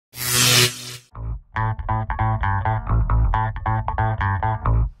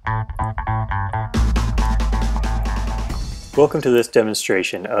Welcome to this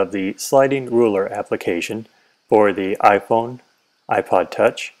demonstration of the sliding ruler application for the iPhone, iPod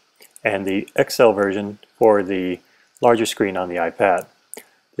Touch, and the XL version for the larger screen on the iPad.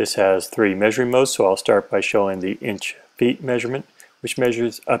 This has 3 measuring modes, so I'll start by showing the inch-feet measurement, which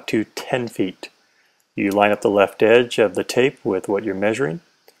measures up to 10 feet. You line up the left edge of the tape with what you're measuring,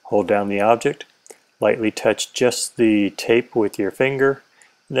 hold down the object, lightly touch just the tape with your finger,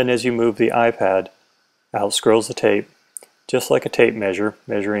 and then as you move the iPad, out scrolls the tape, just like a tape measure,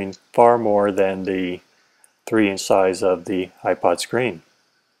 measuring far more than the 3-inch size of the iPod screen.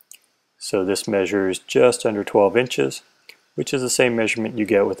 So this measures just under 12 inches, which is the same measurement you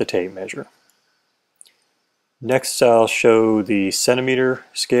get with a tape measure. Next, I'll show the centimeter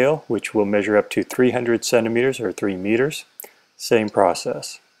scale, which will measure up to 300 centimeters or 3 meters. Same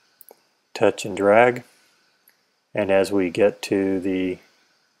process. Touch and drag, and as we get to the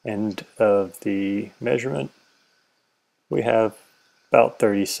end of the measurement, we have about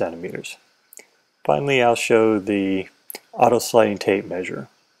 30 centimeters. Finally, I'll show the auto sliding tape measure.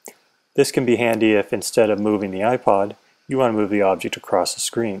 This can be handy if instead of moving the iPod, you want to move the object across the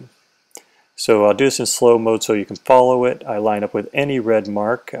screen. So I'll do this in slow mode so you can follow it. I line up with any red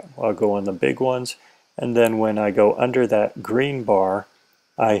mark. I'll go on the big ones, and then when I go under that green bar,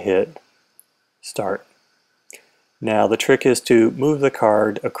 I hit start. Now the trick is to move the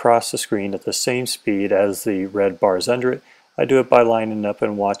card across the screen at the same speed as the red bars under it. I do it by lining up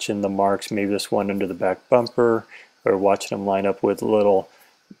and watching the marks, maybe this one under the back bumper, or watching them line up with little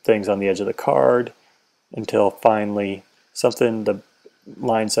things on the edge of the card until finally something that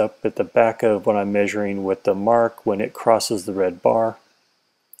lines up at the back of what I'm measuring with the mark. When it crosses the red bar,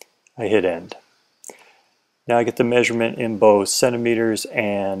 I hit end. Now I get the measurement in both centimeters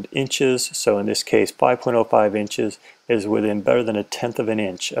and inches, so in this case 5.05 inches is within better than 1/10 of an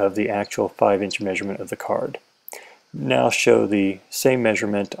inch of the actual 5-inch measurement of the card. Now I'll show the same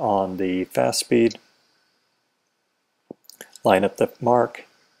measurement on the fast speed. Line up the mark,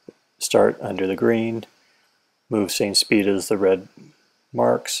 start under the green, move same speed as the red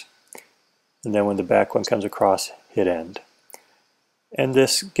marks, and then when the back one comes across, hit end. And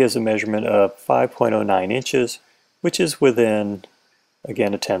this gives a measurement of 5.09 inches, which is within,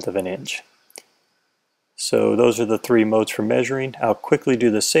 again, 1/10 of an inch. So those are the 3 modes for measuring. I'll quickly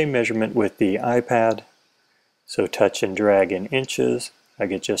do the same measurement with the iPad. So touch and drag in inches, I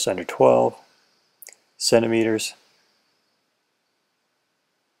get just under 12 centimeters,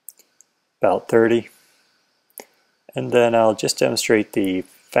 about 30. And then I'll just demonstrate the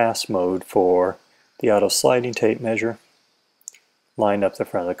fast mode for the auto sliding tape measure. Line up the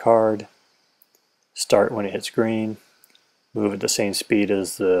front of the card, start when it hits green, move at the same speed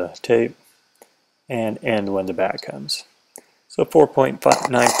as the tape, and end when the back comes. So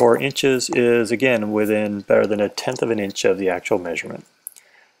 4.94 inches is again within better than 1/10 of an inch of the actual measurement.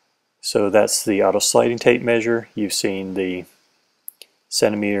 So that's the auto sliding tape measure. You've seen the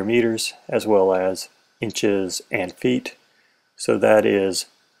centimeter, meters, as well as inches and feet. So that is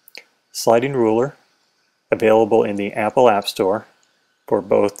sliding ruler, available in the Apple App Store for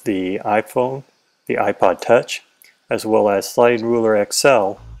both the iPhone, the iPod Touch, as well as sliding ruler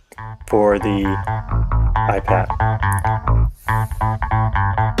XL for the iPad.